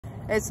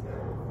As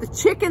the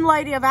chicken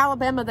lady of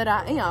Alabama that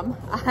I am,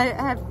 I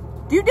have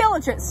due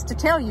diligence to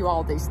tell you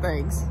all these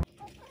things.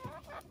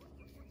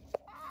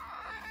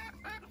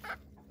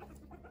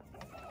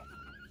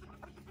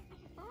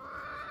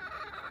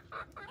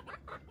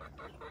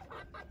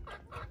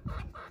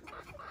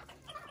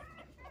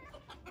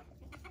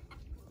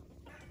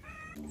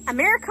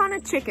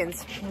 Ameraucana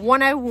chickens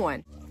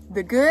 101.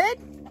 The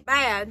good,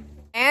 bad,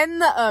 and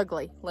the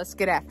ugly. Let's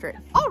get after it.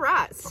 All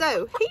right,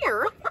 so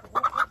here.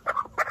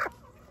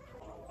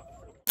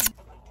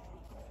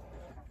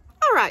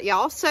 All right,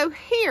 y'all, so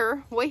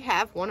here we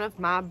have one of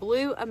my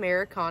blue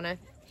Ameraucana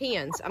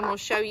hens. I'm gonna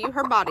show you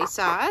her body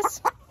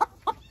size.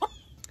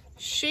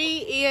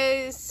 She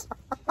is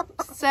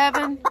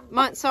 7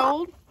 months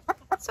old.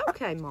 It's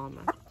okay,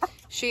 Mama.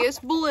 She is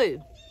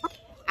blue.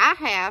 I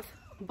have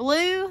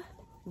blue,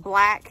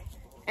 black,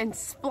 and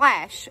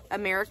splash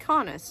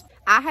Ameraucanas.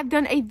 I have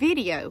done a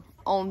video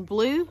on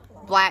blue,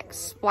 black,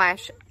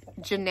 splash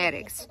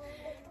genetics.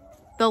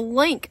 The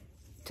link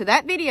to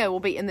that video will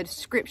be in the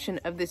description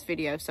of this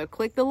video. So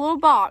click the little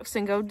box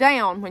and go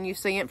down when you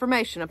see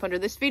information up under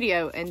this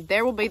video, and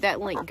there will be that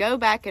link. Go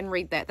back and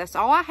read that. That's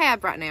all I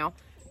have right now.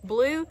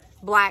 Blue,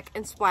 black,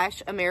 and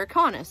splash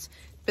Ameraucanas.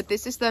 But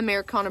this is the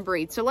Ameraucana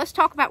breed. So let's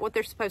talk about what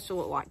they're supposed to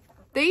look like.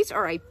 These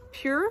are a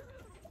pure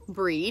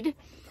breed.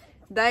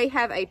 They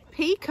have a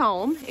pea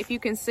comb. If you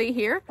can see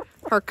here,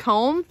 her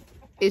comb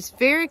is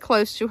very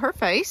close to her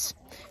face.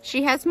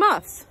 She has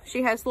muffs.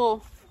 She has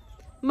little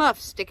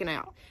muffs sticking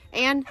out.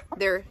 And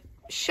their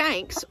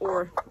shanks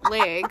or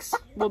legs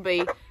will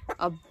be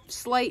a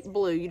slate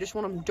blue. You just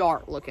want them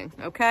dark looking,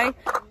 okay?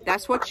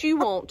 That's what you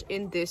want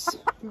in this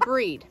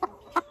breed.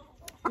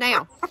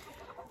 Now,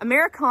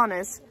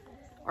 Ameraucanas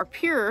are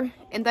pure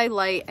and they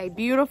lay a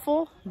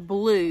beautiful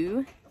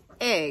blue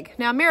egg.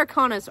 Now,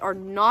 Ameraucanas are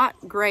not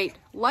great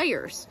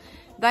layers.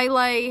 They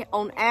lay,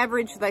 on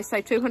average, they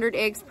say 200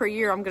 eggs per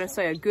year. I'm going to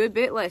say a good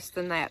bit less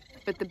than that.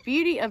 But the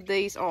beauty of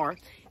these are,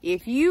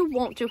 if you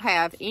want to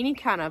have any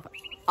kind of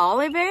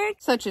olive egg,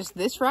 such as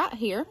this right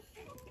here,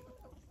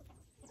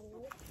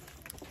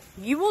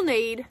 you will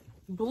need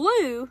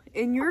blue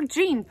in your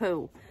gene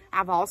pool.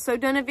 I've also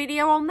done a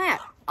video on that,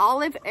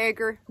 olive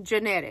egger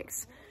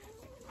genetics.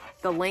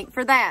 The link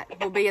for that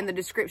will be in the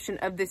description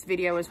of this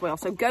video as well.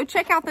 So go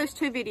check out those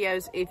 2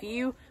 videos if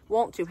you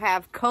want to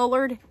have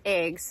colored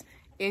eggs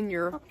in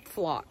your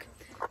flock.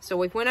 So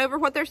we went over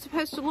what they're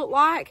supposed to look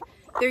like.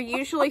 They're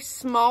usually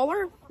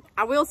smaller.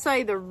 I will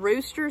say the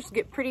roosters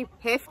get pretty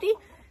hefty.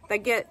 They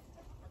get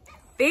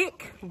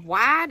thick,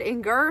 wide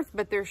in girth,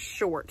 but they're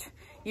short.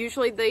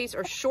 Usually these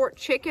are short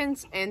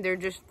chickens and they're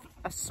just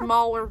a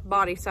smaller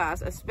body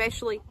size,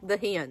 especially the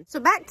hen. So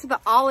back to the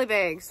olive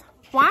eggs.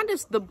 Why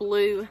does the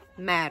blue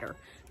matter?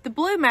 The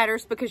blue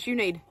matters because you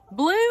need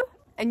blue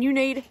and you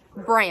need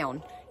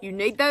brown. You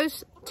need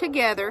those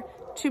together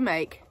to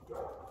make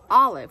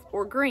olive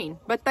or green,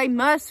 but they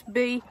must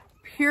be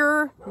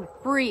pure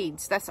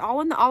breeds. That's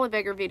all in the olive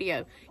egger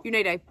video. You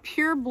need a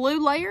pure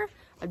blue layer,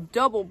 a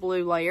double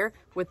blue layer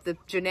with the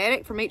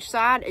genetic from each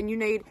side, and you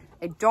need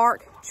a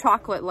dark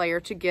chocolate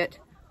layer to get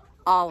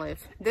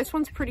olive. This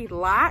one's pretty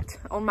light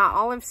on my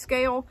olive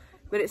scale,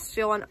 but it's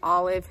still an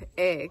olive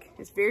egg.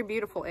 It's a very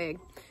beautiful egg.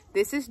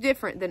 This is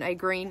different than a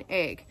green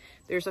egg.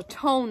 There's a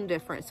tone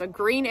difference. A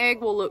green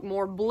egg will look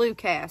more blue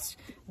cast.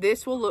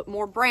 This will look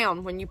more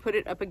brown when you put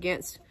it up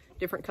against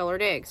different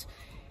colored eggs.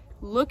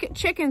 Look at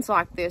chickens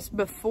like this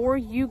before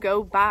you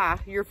go buy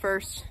your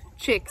first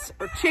chicks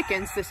or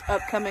chickens this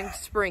upcoming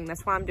spring.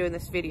 That's why I'm doing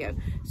this video.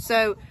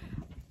 So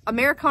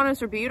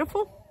Ameraucanas are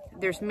beautiful.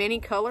 There's many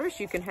colors.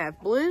 You can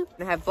have blue, you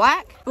can have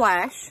black,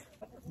 splash,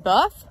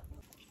 buff,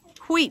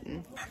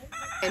 wheaten,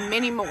 and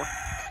many more.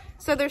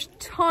 So there's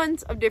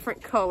tons of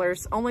different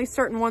colors. Only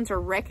certain ones are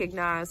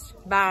recognized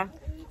by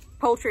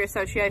poultry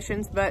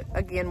associations, but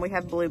again, we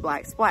have blue,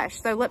 black,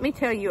 splash. So let me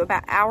tell you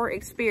about our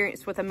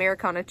experience with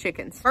Ameraucana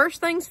chickens. First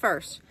things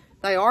first,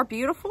 they are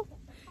beautiful.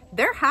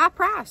 They're high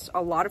priced.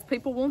 A lot of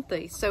people want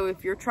these. So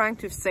if you're trying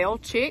to sell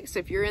chicks,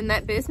 if you're in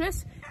that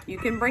business, you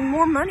can bring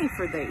more money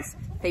for these.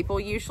 People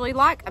usually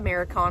like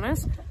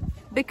Ameraucanas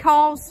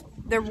because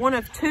they're one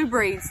of 2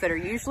 breeds that are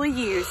usually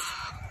used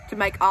to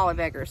make olive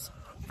eggers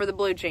for the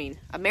blue gene.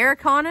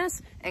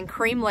 Ameraucanas and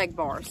cream leg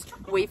bars.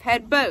 We've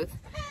had both.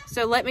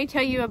 So let me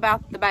tell you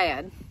about the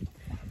bad.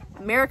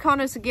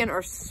 Ameraucanas, again,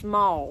 are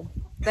small.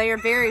 They are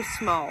very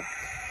small.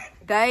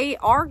 They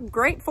are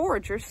great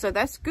foragers, so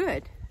that's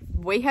good.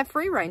 We have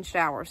free-range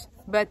ours,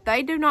 but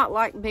they do not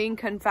like being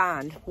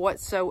confined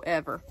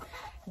whatsoever.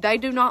 They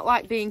do not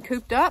like being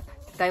cooped up.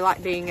 They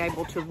like being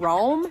able to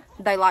roam.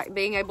 They like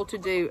being able to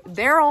do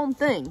their own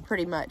thing,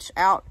 pretty much,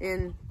 out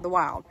in the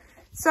wild.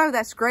 So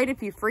that's great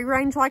if you free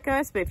range like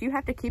us, but if you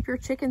have to keep your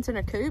chickens in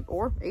a coop,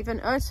 or even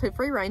us who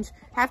free range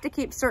have to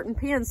keep certain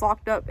pens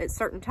locked up at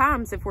certain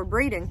times if we're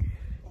breeding,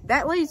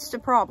 that leads to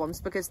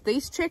problems because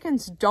these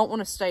chickens don't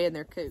want to stay in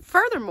their coop.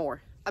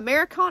 Furthermore,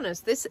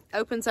 Ameraucanas, this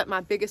opens up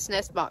my biggest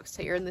nest box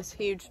here in this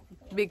huge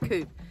big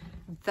coop.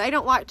 They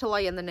don't like to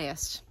lay in the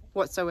nest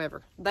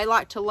whatsoever. They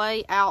like to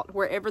lay out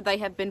wherever they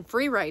have been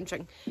free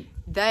ranging.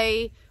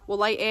 They will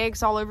lay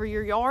eggs all over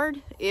your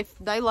yard if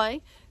they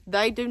lay.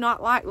 They do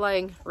not like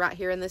laying right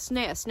here in this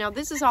nest. Now,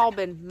 this has all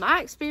been my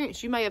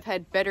experience. You may have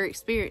had better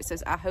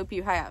experiences. I hope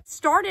you have.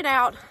 Started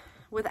out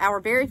with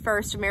our very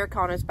first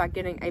Ameraucanas by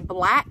getting a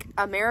black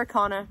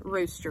Ameraucana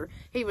rooster.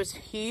 He was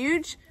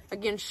huge,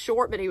 again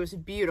short, but he was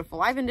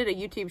beautiful. I even did a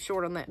YouTube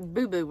short on that.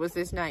 Boo Boo was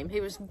his name.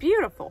 He was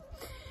beautiful.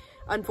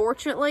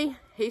 Unfortunately,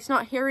 he's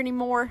not here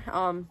anymore.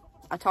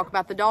 I talk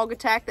about the dog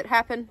attack that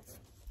happened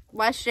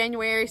last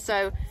January,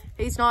 so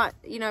he's not,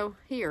 you know,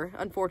 here,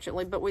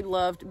 unfortunately, but we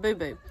loved Boo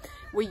Boo.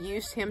 We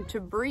used him to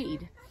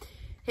breed.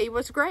 He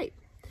was great.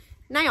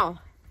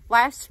 Now,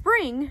 last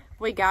spring,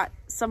 we got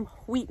some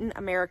Wheaten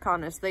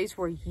Ameraucanas. These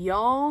were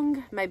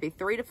young, maybe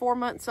 3 to 4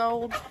 months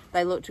old.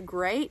 They looked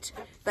great.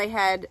 They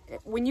had,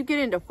 when you get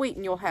into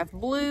Wheaten, you'll have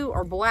blue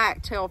or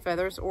black tail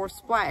feathers or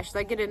splash.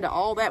 They get into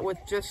all that with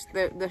just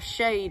the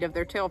shade of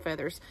their tail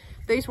feathers.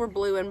 These were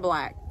blue and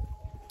black.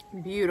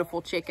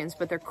 Beautiful chickens,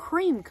 but they're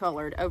cream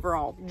colored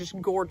overall, just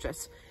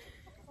gorgeous.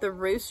 The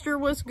rooster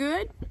was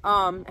good.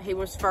 He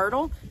was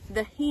fertile.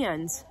 The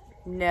hens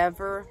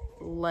never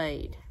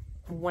laid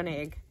one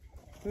egg.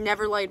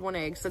 Never laid one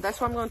egg. So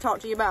that's what I'm going to talk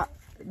to you about.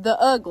 The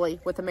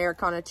ugly with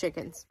Ameraucana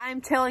chickens.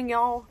 I'm telling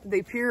y'all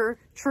the pure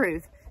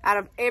truth. Out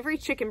of every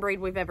chicken breed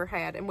we've ever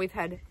had, and we've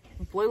had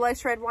blue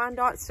lace red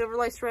Wyandottes, silver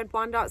lace red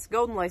Wyandottes,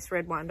 golden lace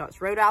red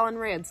Wyandottes, Rhode Island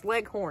Reds,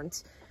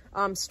 Leghorns,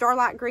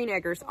 Starlight Green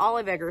Eggers,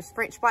 Olive Eggers,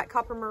 French Black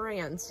Copper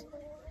Morans,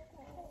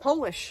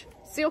 Polish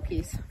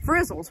Silkies,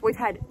 Frizzles. We've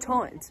had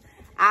tons.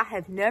 I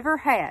have never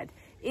had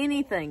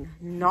anything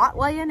not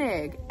lay an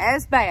egg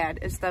as bad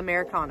as the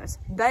Ameraucanas.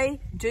 They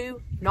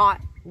do not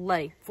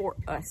lay for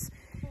us.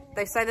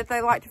 They say that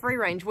they like to free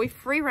range. We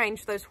free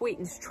range those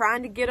Wheatens,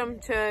 trying to get them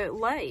to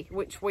lay,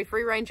 which we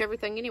free range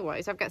everything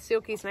anyways. I've got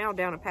Silkies now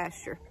down at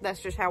pasture. That's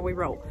just how we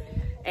roll.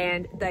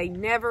 And they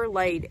never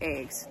laid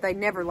eggs. They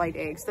never laid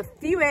eggs. The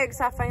few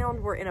eggs I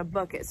found were in a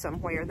bucket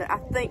somewhere that I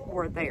think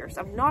were theirs.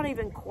 I'm not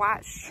even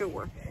quite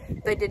sure.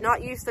 They did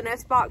not use the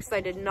nest box.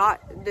 They did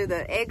not do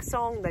the egg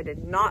song. They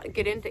did not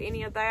get into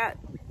any of that.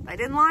 They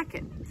didn't like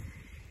it.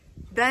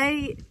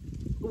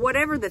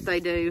 Whatever that they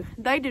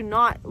do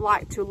not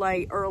like to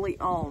lay early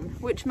on,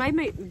 which may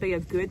be a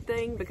good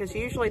thing, because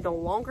usually the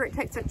longer it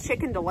takes a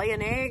chicken to lay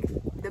an egg,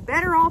 the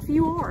better off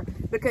you are,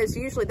 because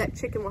usually that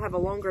chicken will have a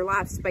longer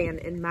lifespan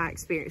in my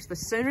experience. The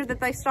sooner that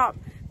they start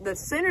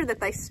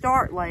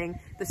laying,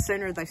 the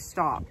sooner they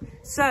stop.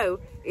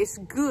 So it's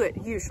good,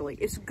 usually.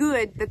 It's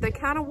good that they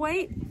kind of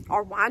wait.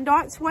 Our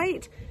Wyandottes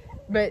wait,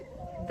 but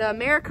the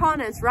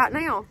Ameraucanas right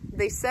now,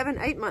 these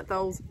 7-8 month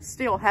olds,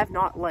 still have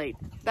not laid.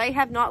 They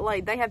have not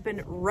laid. They have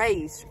been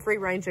raised free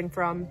ranging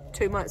from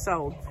 2 months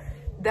old.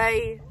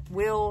 They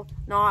will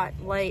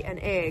not lay an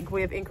egg.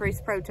 We have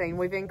increased protein.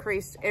 We've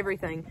increased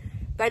everything.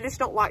 They just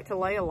don't like to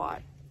lay a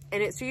lot.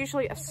 And it's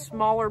usually a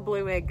smaller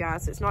blue egg,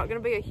 guys. It's not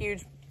going to be a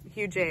huge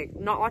egg.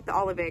 Not like the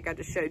olive egg I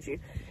just showed you.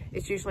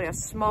 It's usually a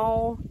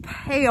small,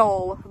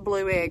 pale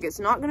blue egg. It's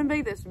not going to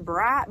be this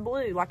bright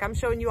blue. Like I'm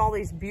showing you all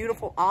these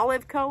beautiful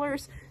olive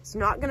colors. It's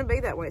not going to be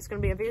that way. It's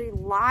going to be a very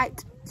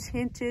light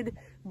tinted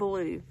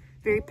blue.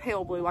 Very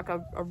pale blue, like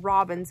a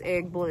robin's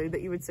egg blue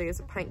that you would see as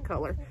a paint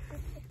color,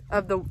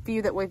 of the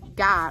few that we've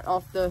got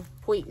off the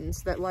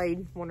Wheatens that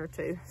laid 1 or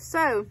 2.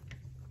 So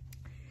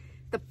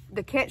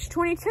the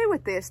catch-22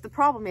 with this, the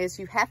problem is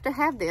you have to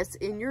have this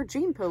in your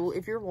gene pool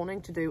if you're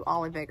wanting to do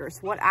olive eggers.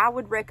 What I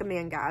would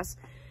recommend, guys,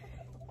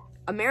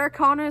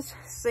 Ameraucanas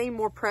seem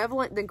more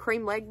prevalent than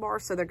cream leg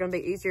bars, so they're going to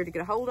be easier to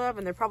get a hold of,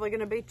 and they're probably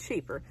going to be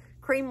cheaper.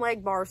 Cream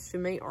leg bars to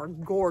me are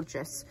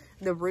gorgeous.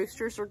 The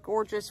roosters are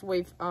gorgeous.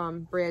 We've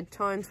bred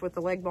tons with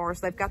the leg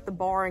bars. They've got the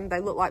barring. They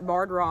look like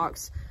barred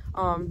rocks.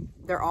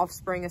 Their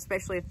offspring,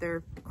 especially if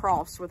they're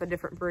crossed with a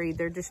different breed,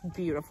 they're just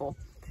beautiful.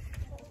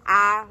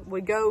 I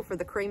would go for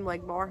the cream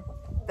leg bar.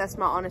 That's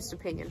my honest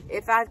opinion.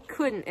 If I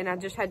couldn't and I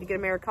just had to get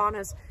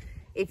Ameraucanas,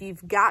 if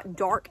you've got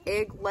dark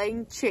egg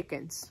laying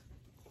chickens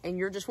and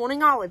you're just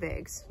wanting olive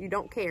eggs, you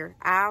don't care,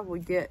 I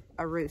would get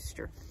a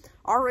rooster.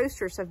 Our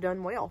roosters have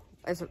done well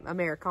as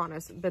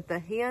Ameraucanas, but the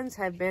hens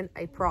have been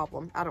a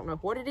problem. I don't know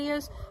what it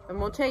is. I'm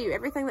going to tell you,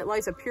 everything that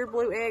lays a pure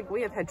blue egg,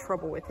 we have had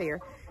trouble with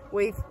here.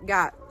 We've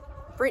got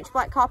French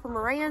Black Copper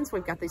Morans,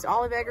 we've got these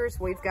olive eggers,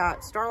 we've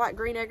got Starlight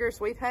Green Eggers,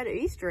 we've had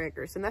Easter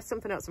eggers, and that's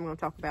something else I'm going to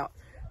talk about.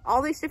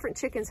 All these different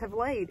chickens have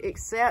laid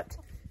except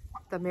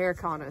the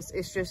Ameraucanas.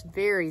 It's just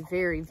very,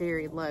 very,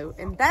 very low,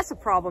 and that's a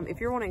problem if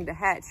you're wanting to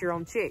hatch your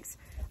own chicks.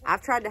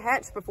 I've tried to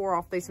hatch before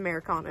off these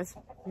Ameraucanas.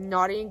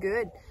 Not any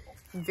good.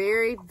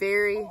 Very,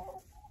 very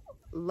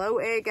low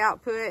egg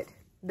output.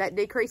 That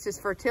decreases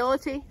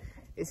fertility.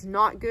 It's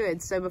not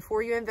good. So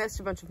before you invest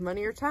a bunch of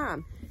money or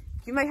time,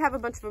 you may have a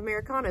bunch of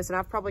Ameraucanas, and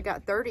I've probably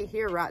got 30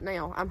 here right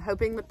now. I'm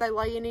hoping that they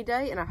lay any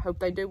day, and I hope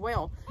they do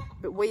well.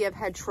 But we have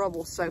had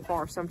trouble so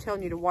far, so I'm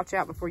telling you to watch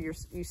out before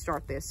you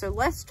start this. So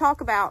let's talk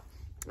about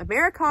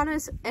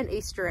Ameraucanas and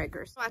Easter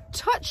eggers. I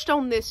touched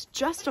on this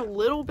just a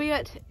little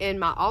bit in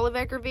my olive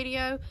egger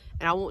video,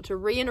 and I want to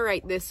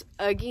reiterate this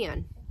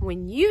again.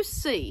 When you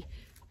see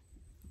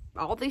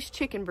all these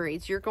chicken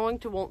breeds, you're going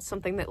to want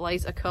something that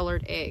lays a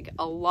colored egg.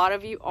 A lot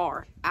of you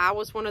are. I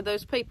was one of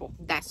those people.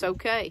 That's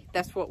okay.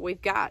 That's what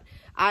we've got.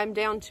 I'm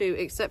down to,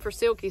 except for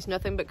Silkies,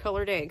 nothing but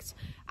colored eggs.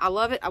 I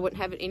love it. I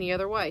wouldn't have it any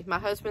other way. My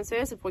husband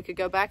says if we could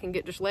go back and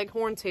get just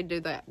Leghorns, he'd do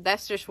that.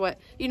 That's just what,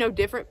 you know,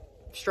 different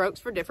strokes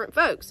for different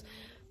folks.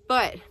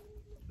 But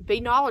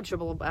be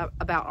knowledgeable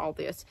about all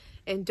this,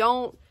 and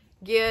don't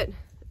get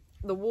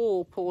the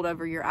wool pulled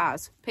over your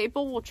eyes.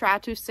 People will try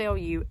to sell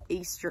you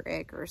Easter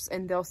eggers,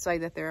 and they'll say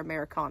that they're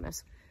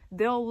Americanas.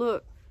 They'll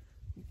look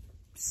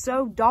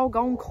so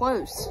doggone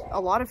close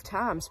a lot of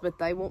times, but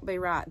they won't be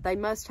right. They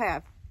must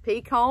have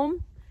pea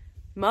comb,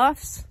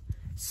 muffs,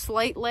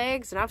 slate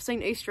legs, and I've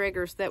seen Easter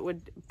eggers that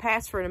would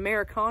pass for an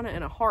Americana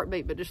in a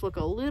heartbeat, but just look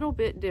a little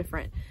bit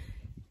different.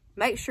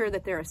 Make sure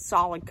that they're a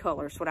solid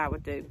color is what I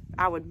would do.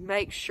 I would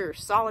make sure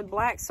solid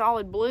black,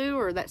 solid blue,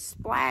 or that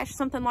splash,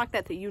 something like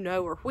that you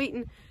know are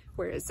wheaten,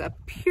 where it's a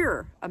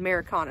pure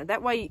Americana.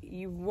 That way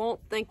you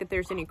won't think that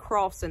there's any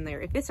cross in there.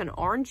 If it's an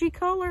orangey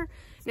color,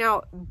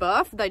 now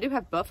buff, they do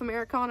have buff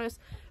Americanas,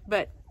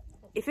 but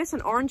if it's an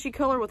orangey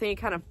color with any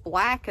kind of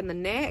black in the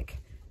neck,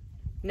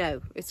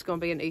 no, it's going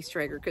to be an Easter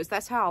egger, because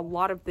that's how a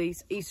lot of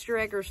these Easter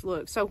eggers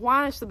look. So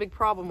why is the big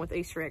problem with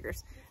Easter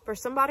eggers? For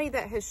somebody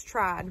that has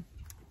tried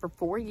for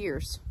 4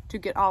 years to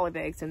get olive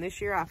eggs, and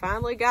this year I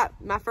finally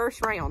got my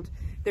first round.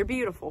 They're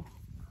beautiful.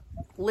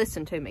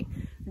 Listen to me.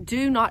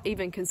 Do not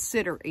even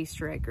consider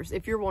Easter eggers.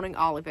 If you're wanting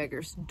olive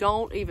eggers,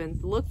 don't even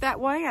look that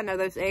way. I know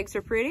those eggs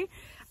are pretty.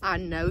 I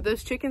know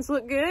those chickens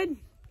look good.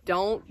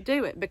 Don't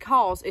do it,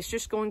 because it's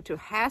just going to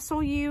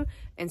hassle you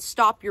and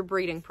stop your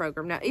breeding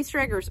program. Now, Easter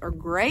eggers are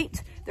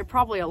great. They're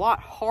probably a lot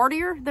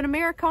hardier than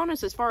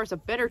Americanas. As far as a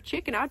better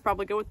chicken, I'd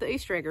probably go with the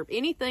Easter egger.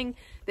 Anything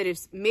that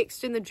is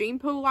mixed in the gene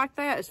pool like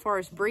that, as far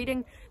as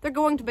breeding, they're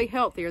going to be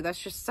healthier. That's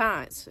just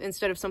science,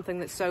 instead of something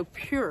that's so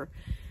pure.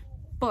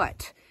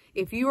 But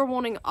if you are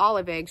wanting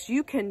olive eggs,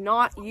 you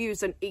cannot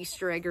use an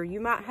Easter egger. You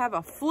might have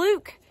a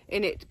fluke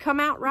and it come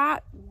out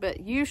right, but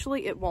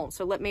usually it won't.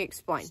 So let me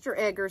explain. Easter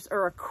eggers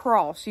are a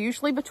cross,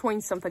 usually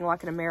between something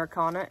like an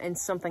Americana and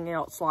something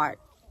else like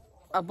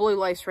a blue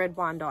lace red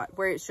Wyandotte,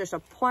 where it's just a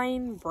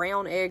plain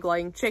brown egg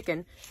laying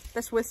chicken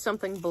that's with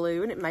something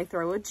blue, and it may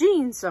throw a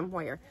gene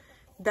somewhere.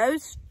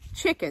 Those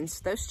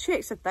chickens, those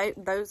chicks that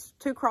those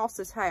two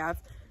crosses have,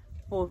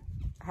 will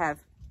have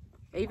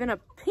even a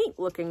pink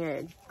looking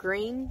egg,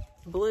 green,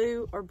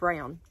 blue, or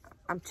brown.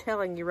 I'm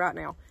telling you right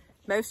now.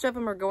 Most of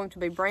them are going to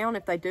be brown.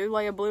 If they do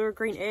lay a blue or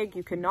green egg,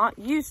 you cannot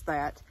use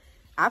that.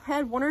 I've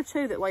had 1 or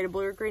 2 that laid a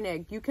blue or green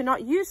egg. You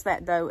cannot use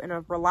that, though, in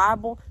a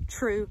reliable,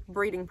 true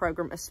breeding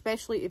program,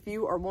 especially if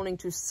you are wanting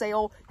to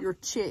sell your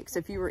chicks.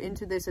 If you are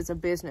into this as a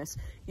business,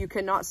 you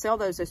cannot sell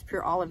those as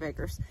pure olive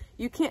eggers.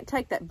 You can't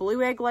take that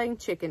blue egg-laying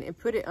chicken and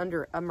put it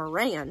under a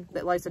Moran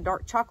that lays a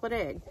dark chocolate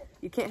egg.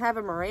 You can't have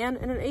a Moran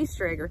and an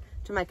Easter egger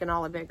to make an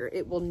olive egger.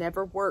 It will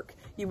never work.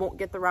 You won't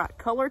get the right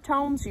color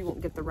tones. You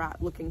won't get the right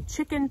looking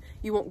chicken.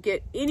 You won't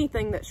get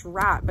anything that's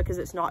right, because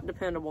it's not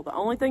dependable. The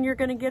only thing you're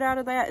going to get out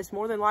of that is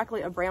more than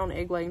likely a brown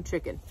egg-laying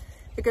chicken,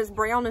 because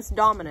brown is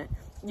dominant.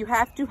 You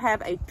have to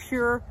have a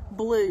pure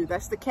blue.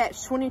 That's the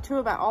catch-22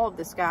 about all of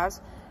this,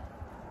 guys.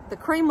 The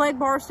cream leg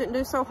bars didn't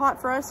do so hot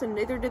for us, and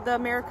neither did the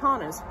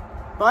Americanas.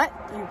 But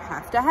you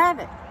have to have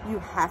it. You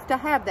have to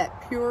have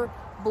that pure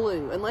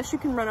blue, unless you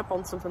can run up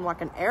on something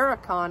like an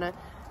Ameraucana,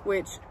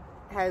 which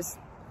has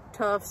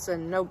tufts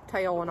and no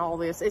tail and all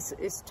this.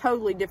 It's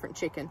totally different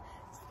chicken.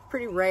 It's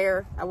pretty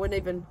rare. I wouldn't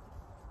even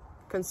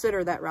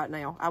consider that right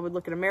now. I would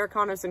look at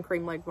Americanas and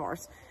cream leg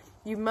bars.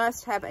 You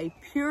must have a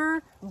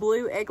pure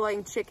blue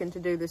egg-laying chicken to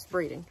do this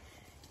breeding.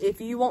 If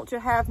you want to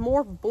have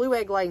more blue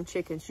egg-laying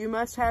chickens, you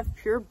must have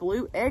pure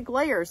blue egg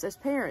layers as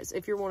parents,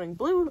 if you're wanting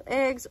blue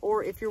eggs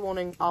or if you're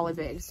wanting olive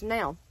eggs.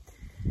 Now,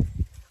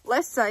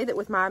 let's say that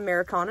with my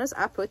Americanas,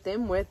 I put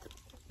them with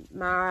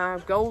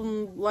my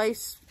golden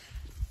lace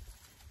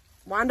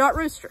Wyandotte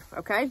rooster,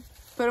 okay?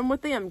 Put them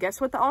with them. Guess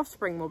what the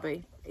offspring will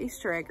be?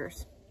 Easter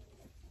eggers.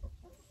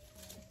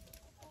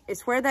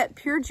 It's where that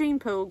pure gene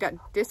pool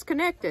got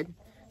disconnected.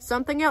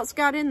 Something else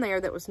got in there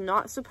that was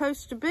not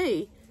supposed to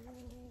be,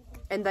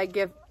 and they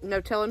give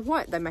no telling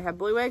what. They may have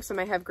blue eggs, they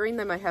may have green,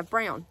 they may have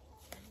brown.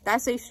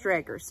 That's Easter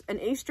eggers. An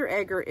Easter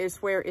egger is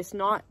where it's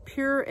not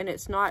pure and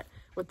it's not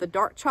with the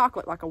dark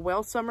chocolate like a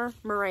Well Summer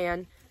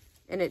Moran,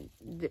 and it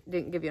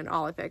didn't give you an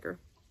olive egger.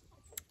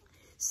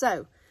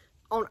 So,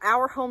 on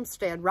our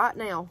homestead right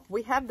now,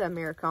 we have the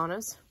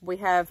Americanas. We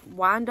have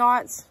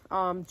Wyandottes,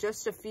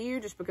 just a few,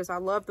 just because I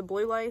love the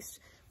blue lace.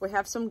 We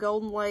have some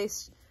golden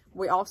lace.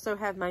 We also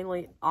have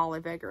mainly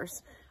olive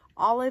eggers.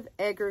 Olive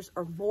eggers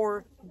are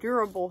more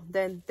durable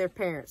than their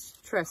parents.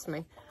 Trust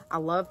me. I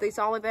love these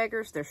olive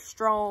eggers. They're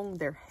strong,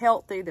 they're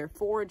healthy, they're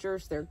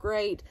foragers, they're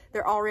great.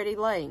 They're already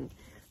laying.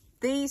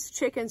 These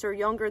chickens are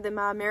younger than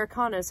my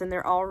Americanas, and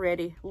they're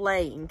already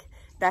laying.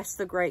 That's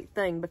the great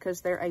thing,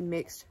 because they're a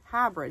mixed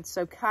hybrid.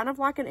 So kind of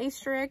like an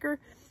Easter egger.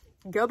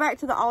 Go back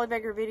to the olive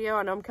egger video.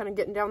 I know I'm kind of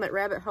getting down that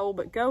rabbit hole,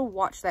 but go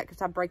watch that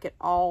because I break it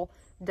all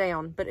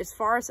down. But as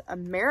far as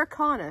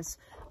Americanas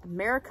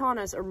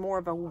are more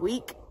of a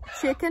weak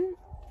chicken.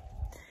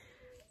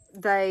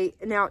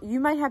 Now you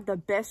may have the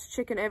best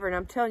chicken ever, and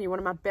I'm telling you, one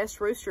of my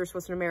best roosters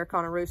was an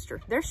Ameraucana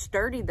rooster. They're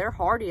sturdy, they're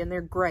hardy, and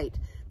they're great.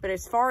 But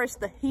as far as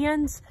the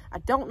hens, I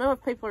don't know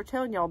if people are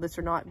telling y'all this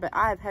or not, but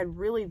I've had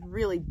really,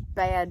 really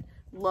bad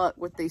luck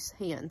with these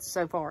hens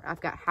so far.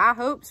 I've got high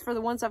hopes for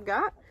the ones I've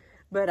got,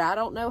 but I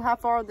don't know how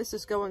far this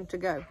is going to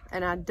go,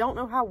 and I don't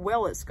know how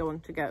well it's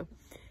going to go.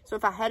 So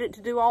if I had it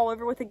to do all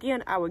over with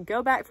again, I would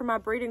go back for my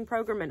breeding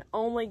program and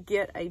only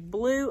get a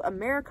blue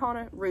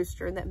Ameraucana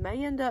rooster, and that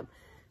may end up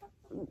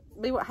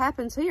be what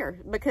happens here,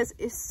 because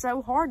it's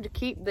so hard to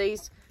keep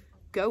these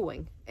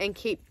going and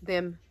keep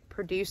them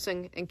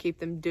producing and keep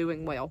them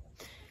doing well.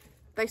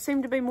 They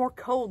seem to be more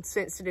cold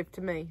sensitive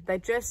to me. They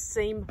just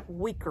seem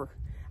weaker.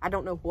 I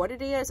don't know what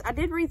it is. I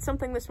did read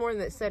something this morning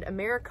that said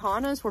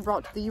Americanas were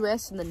brought to the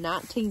U.S. in the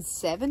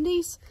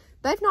 1970s.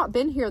 They've not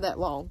been here that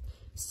long.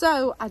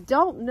 So I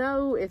don't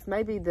know if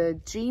maybe the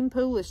gene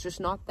pool is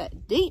just not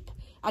that deep.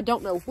 I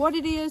don't know what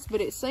it is,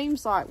 but it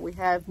seems like we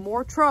have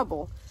more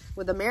trouble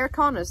with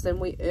Americanas than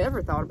we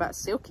ever thought about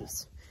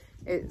Silkies.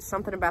 It's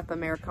something about the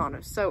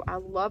Americanas. So I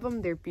love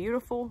them. They're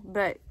beautiful.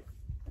 But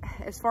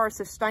as far as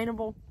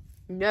sustainable,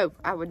 no,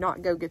 I would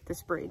not go get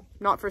this breed.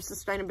 Not for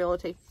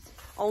sustainability.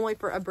 Only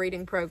for a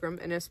breeding program,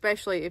 and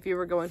especially if you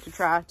were going to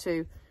try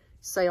to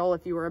sell,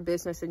 if you were a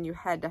business and you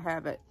had to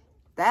have it.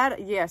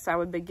 That, yes, I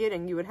would be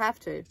getting. You would have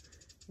to.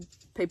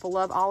 People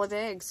love olive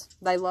eggs.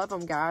 They love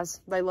them,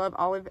 guys. They love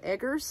olive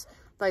eggers.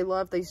 They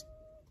love these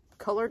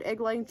colored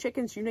egg-laying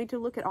chickens. You need to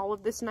look at all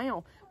of this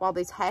now. While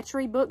these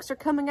hatchery books are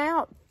coming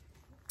out,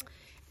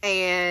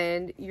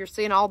 and you're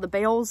seeing all the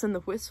bells and the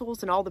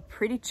whistles and all the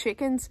pretty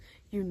chickens,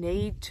 you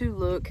need to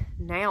look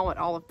now at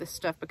all of this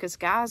stuff, because,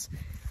 guys,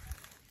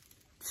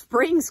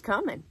 spring's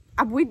coming.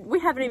 We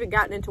haven't even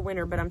gotten into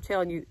winter, but I'm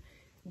telling you,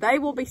 they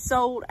will be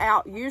sold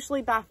out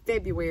usually by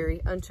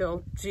February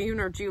until June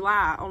or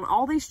July on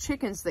all these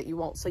chickens that you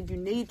want. So you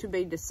need to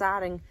be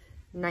deciding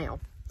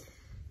now.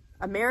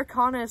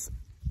 Americanas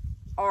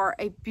are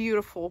a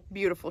beautiful,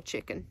 beautiful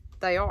chicken.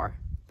 They are.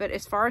 But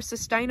as far as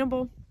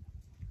sustainable,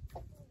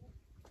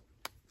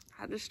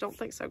 I just don't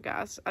think so,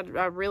 guys. I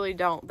really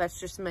don't. That's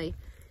just me.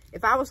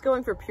 If I was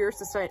going for pure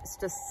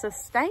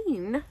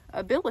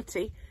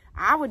sustainability,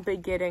 I would be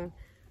getting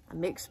a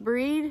mixed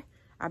breed.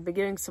 I'd be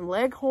getting some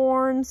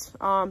leghorns.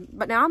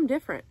 But now I'm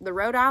different. The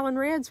Rhode Island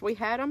Reds, we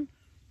had them.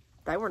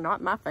 They were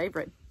not my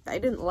favorite. They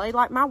didn't lay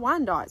like my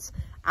Wyandottes.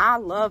 I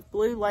love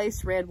blue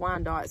lace red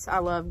Wyandottes. I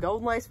love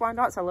golden lace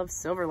Wyandottes. I love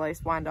silver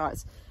lace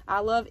Wyandottes. I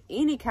love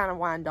any kind of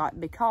Wyandotte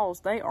because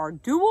they are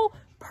dual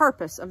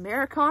purpose.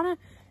 Americana,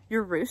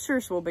 your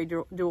roosters will be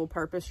dual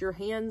purpose. Your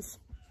hens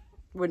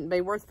wouldn't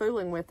be worth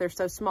fooling with. They're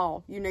so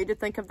small. You need to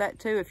think of that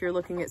too if you're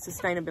looking at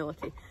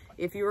sustainability.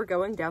 If you are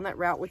going down that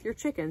route with your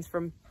chickens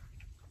from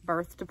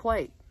birth to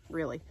plate,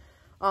 really.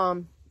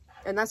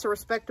 And that's a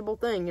respectable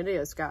thing. It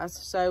is, guys.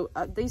 So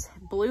these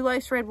blue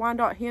lace red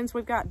Wyandotte hens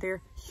we've got,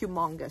 they're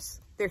humongous.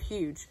 They're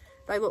huge.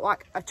 They look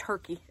like a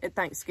turkey at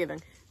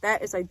Thanksgiving.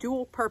 That is a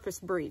dual purpose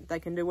breed. They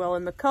can do well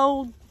in the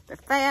cold. They're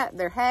fat.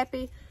 They're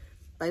happy.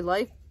 They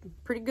lay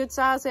pretty good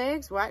size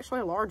eggs. Well,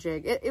 actually a large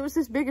egg. It was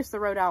as big as the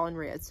Rhode Island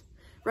Reds.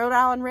 Rhode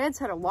Island Reds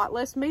had a lot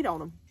less meat on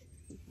them.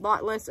 A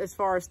lot less as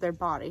far as their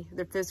body,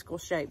 their physical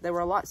shape. They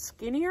were a lot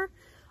skinnier.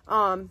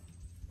 You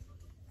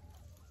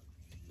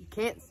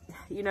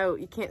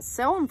can't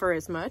sell them for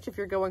as much if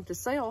you're going to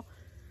sell.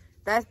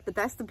 But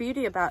that's the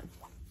beauty about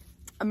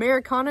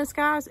Americanas,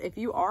 guys. If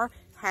you are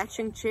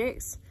hatching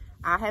chicks,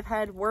 I have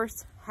had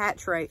worse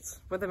hatch rates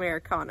with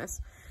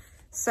Americanas.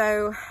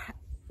 So,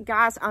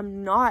 guys,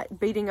 I'm not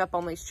beating up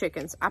on these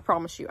chickens. I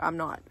promise you, I'm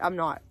not.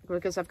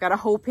 Because I've got a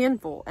whole pen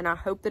full, and I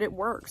hope that it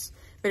works.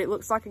 But it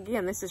looks like,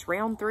 again, this is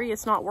round 3.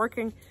 It's not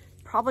working.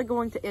 Probably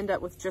going to end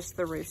up with just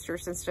the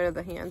roosters instead of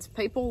the hens.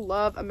 People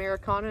love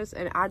Americanas,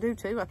 and I do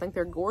too. I think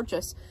they're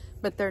gorgeous,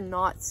 but they're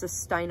not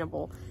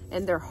sustainable,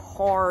 and they're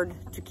hard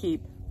to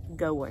keep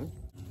going.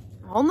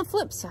 On the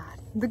flip side,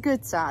 the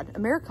good side,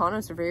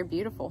 Americanas are very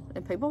beautiful,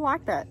 and people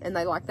like that, and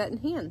they like that in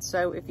hens.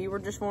 So if you were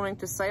just wanting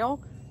to sell,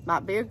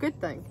 might be a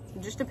good thing.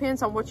 It just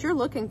depends on what you're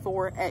looking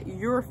for at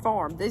your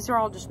farm. These are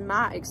all just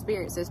my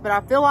experiences, but I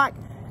feel like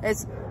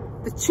as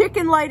the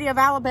chicken lady of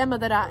Alabama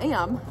that I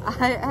am,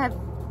 I have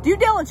due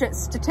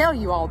diligence to tell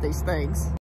you all these things.